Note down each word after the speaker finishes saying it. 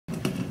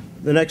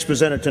The next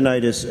presenter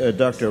tonight is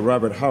Dr.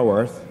 Robert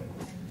Howarth.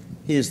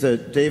 He is the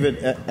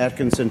David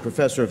Atkinson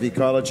Professor of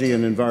Ecology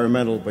and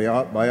Environmental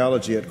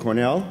Biology at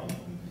Cornell.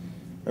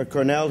 At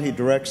Cornell, he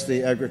directs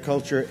the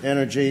Agriculture,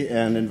 Energy,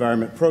 and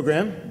Environment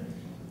Program,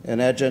 an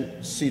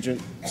adjunct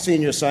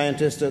senior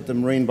scientist at the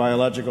Marine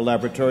Biological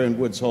Laboratory in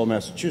Woods Hole,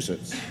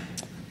 Massachusetts.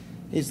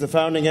 He's the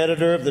founding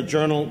editor of the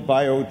journal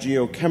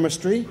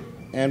Biogeochemistry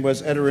and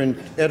was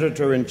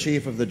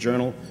editor-in-chief of the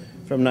journal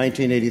from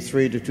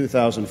 1983 to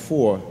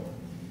 2004.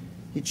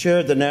 He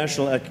chaired the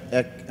National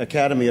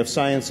Academy of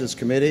Sciences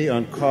Committee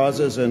on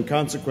Causes and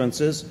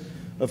Consequences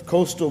of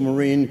Coastal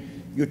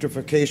Marine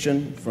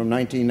Eutrophication from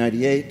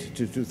 1998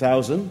 to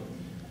 2000,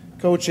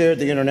 co-chaired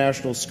the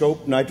International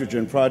Scope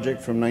Nitrogen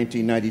Project from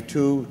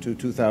 1992 to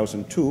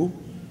 2002,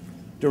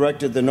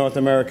 directed the North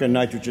American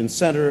Nitrogen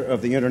Center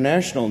of the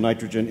International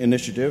Nitrogen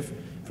Initiative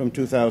from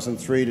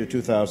 2003 to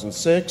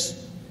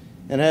 2006,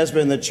 and has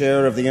been the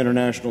chair of the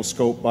International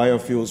Scope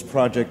Biofuels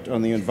Project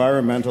on the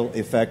environmental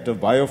effect of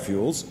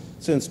biofuels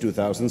since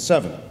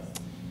 2007.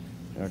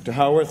 Dr.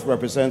 Howarth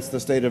represents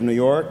the state of New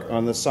York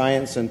on the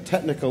Science and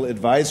Technical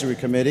Advisory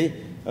Committee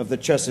of the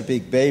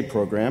Chesapeake Bay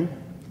Program.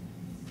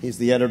 He's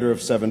the editor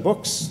of 7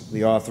 books,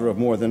 the author of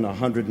more than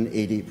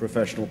 180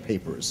 professional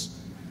papers.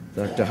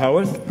 Dr.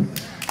 Howarth.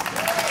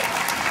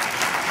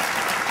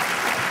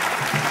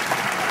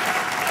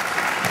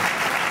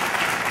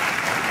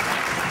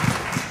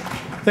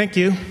 Thank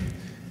you.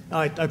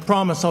 I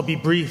promise I'll be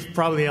brief.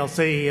 Probably I'll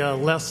say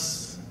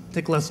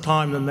take less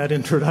time than that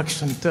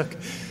introduction took.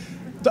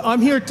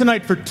 I'm here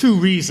tonight for 2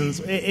 reasons.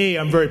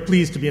 I'm very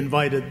pleased to be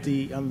invited.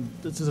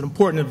 This is an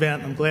important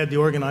event. I'm glad the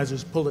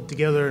organizers pulled it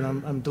together, and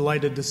I'm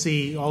delighted to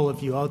see all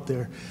of you out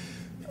there.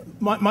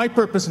 My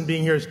purpose in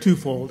being here is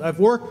twofold. I've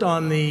worked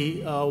on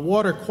the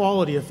water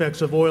quality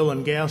effects of oil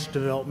and gas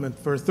development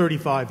for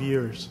 35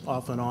 years,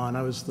 off and on.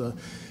 I was the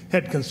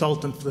head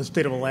consultant for the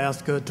state of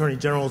Alaska, Attorney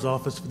General's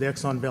office for the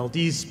Exxon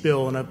Valdez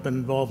spill, and I've been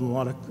involved in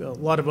a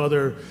lot of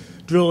other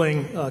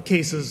drilling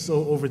cases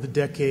over the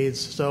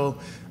decades. So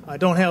I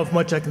don't have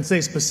much I can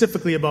say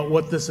specifically about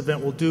what this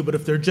event will do, but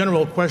if there are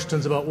general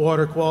questions about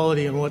water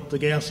quality and what the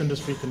gas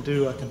industry can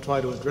do, I can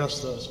try to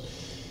address those.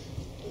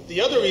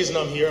 The other reason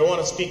I'm here, I want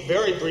to speak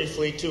very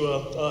briefly to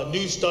a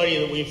new study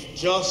that we've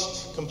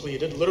just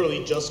completed,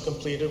 literally just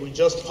completed. We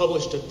just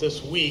published it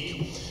this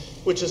week,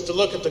 which is to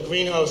look at the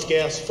greenhouse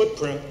gas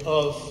footprint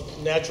of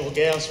natural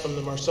gas from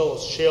the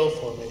Marcellus Shale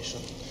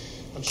Formation.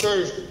 I'm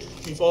sure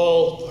you've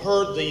all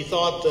heard the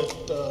thought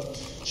that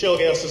shale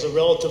gas is a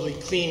relatively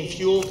clean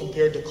fuel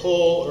compared to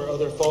coal or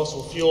other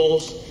fossil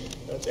fuels.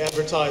 It's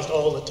advertised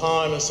all the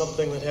time as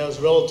something that has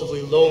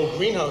relatively low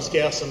greenhouse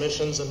gas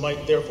emissions and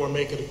might therefore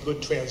make it a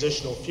good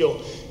transitional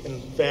fuel.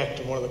 In fact,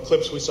 in one of the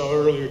clips we saw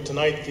earlier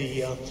tonight,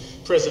 the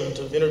president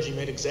of Energy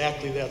made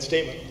exactly that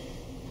statement.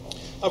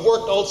 I've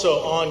worked also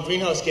on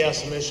greenhouse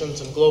gas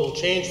emissions and global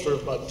change for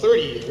about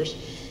 30 years,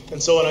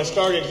 and so when I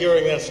started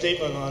hearing that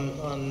statement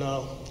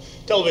on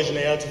television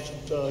ads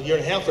a year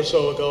and a half or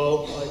so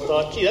ago, I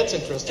thought, gee, that's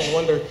interesting. I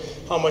wonder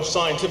how much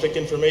scientific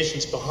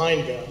information's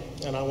behind that.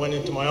 And I went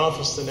into my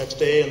office the next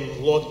day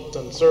and looked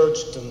and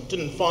searched and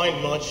didn't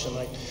find much, and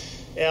I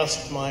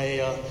asked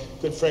my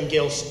good friend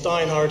Gail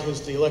Steinhardt,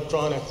 who's the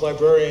electronic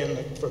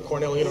librarian for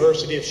Cornell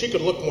University, if she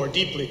could look more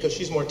deeply, because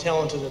she's more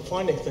talented at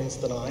finding things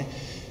than I.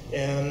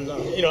 And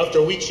after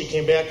a week, she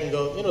came back and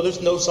go,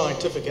 there's no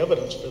scientific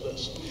evidence for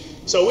this.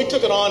 So we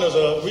took it on as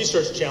a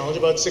research challenge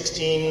about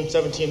 16,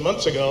 17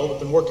 months ago. We've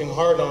been working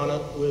hard on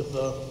it with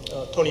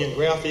Tony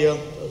Ingraffia,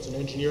 who's an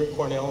engineer at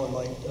Cornell, and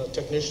my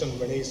technician,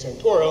 Renee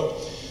Santoro.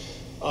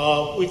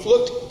 We've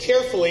looked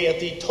carefully at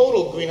the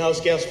total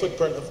greenhouse gas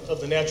footprint of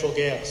the natural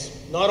gas.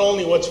 Not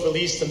only what's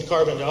released in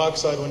carbon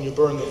dioxide when you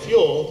burn the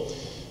fuel,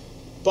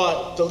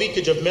 but the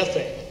leakage of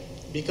methane.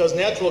 Because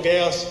natural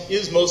gas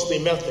is mostly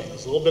methane.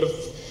 There's a little bit of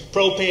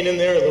propane in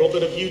there, a little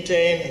bit of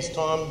butane, as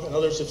Tom and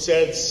others have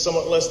said,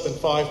 somewhat less than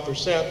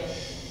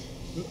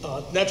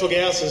 5%. Natural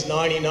gas is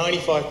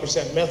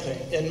 90–95% methane.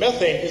 And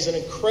methane is an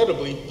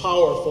incredibly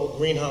powerful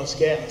greenhouse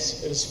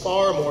gas. It is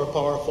far more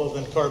powerful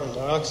than carbon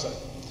dioxide.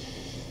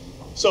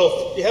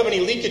 So if you have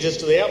any leakages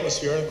to the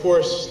atmosphere, and of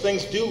course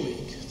things do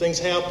leak, things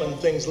happen,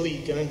 things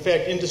leak, and in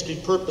fact industry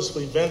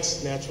purposely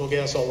vents natural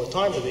gas all the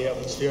time to the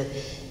atmosphere,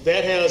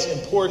 that has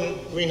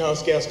important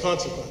greenhouse gas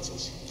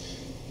consequences.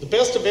 The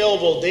best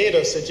available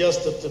data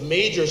suggests that the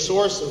major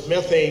source of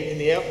methane in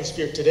the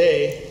atmosphere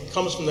today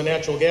comes from the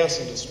natural gas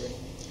industry.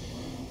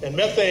 And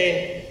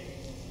methane,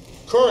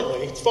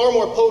 currently, it's far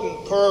more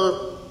potent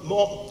per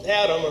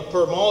atom or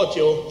per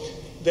molecule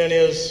than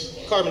is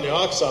carbon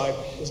dioxide.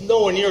 There's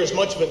nowhere near as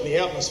much of it in the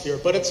atmosphere,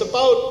 but it's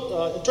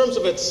about, in terms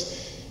of its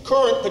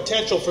current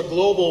potential for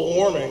global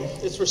warming,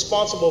 it's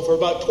responsible for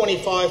about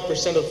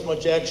 25% of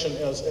much action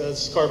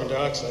as carbon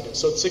dioxide is.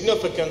 So it's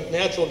significant.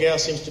 Natural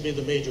gas seems to be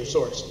the major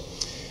source.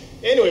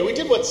 Anyway, we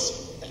did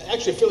what's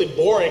actually a fairly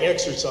boring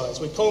exercise.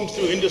 We combed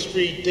through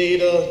industry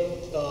data,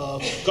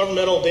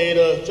 governmental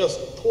data, just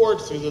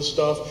poured through this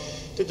stuff,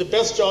 did the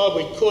best job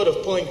we could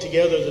of pulling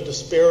together the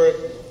disparate,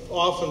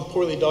 often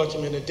poorly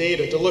documented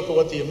data to look at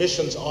what the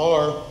emissions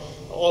are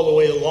all the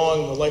way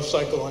along the life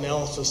cycle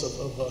analysis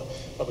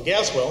of a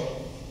gas well.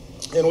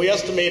 And we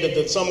estimated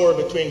that somewhere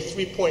between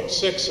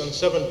 3.6 and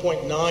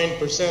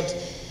 7.9%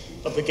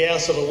 of the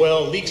gas of a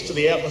well leaks to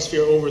the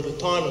atmosphere over the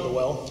time of the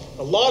well.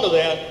 A lot of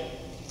that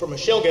from a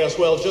shale gas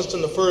well just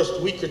in the first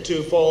week or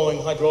two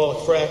following hydraulic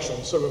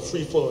fracturing, sort of a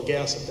free flow of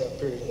gas at that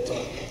period of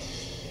time.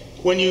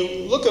 When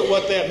you look at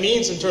what that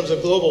means in terms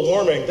of global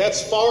warming,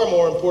 that's far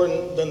more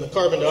important than the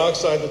carbon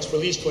dioxide that's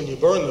released when you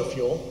burn the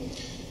fuel.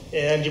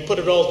 And you put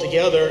it all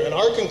together, and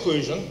our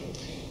conclusion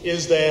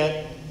is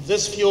that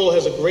this fuel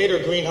has a greater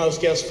greenhouse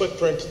gas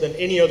footprint than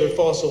any other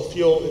fossil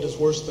fuel. It is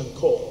worse than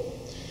coal.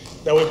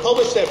 Now, we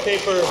published that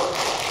paper in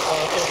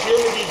a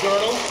peer-reviewed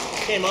journal.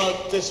 It came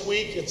out this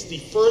week. It's the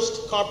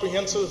first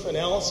comprehensive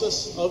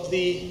analysis of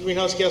the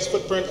greenhouse gas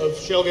footprint of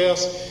shale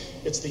gas.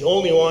 It's the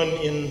only one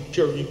in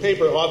peer-reviewed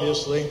paper,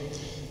 obviously.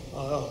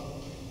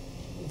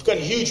 We've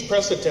gotten huge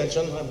press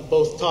attention. I'm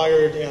both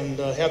tired and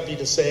happy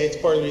to say. It's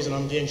part of the reason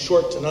I'm being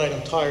short tonight.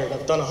 I'm tired.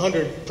 I've done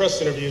 100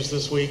 press interviews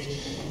this week,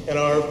 and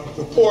our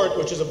report,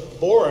 which is a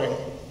boring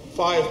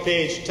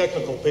 5-page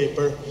technical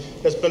paper,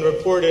 has been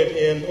reported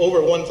in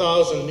over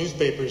 1,000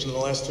 newspapers in the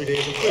last 3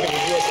 days, including the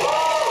U.S.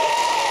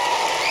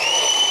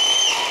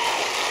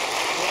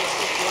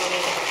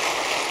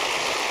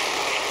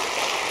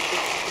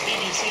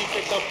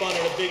 Picked up on it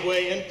in a big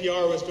way.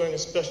 NPR was doing a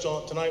special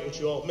on it tonight, which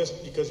you all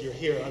missed because you're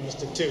here. I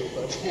missed it too,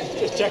 but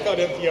just check out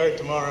NPR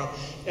tomorrow.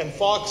 And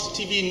Fox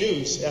TV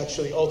News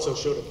actually also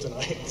showed it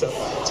tonight. So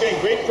it's getting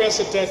great press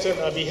attention.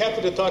 I'd be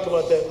happy to talk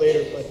about that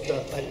later, but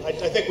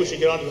I think we should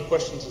get on to the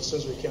questions as soon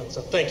as we can.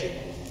 So thank you.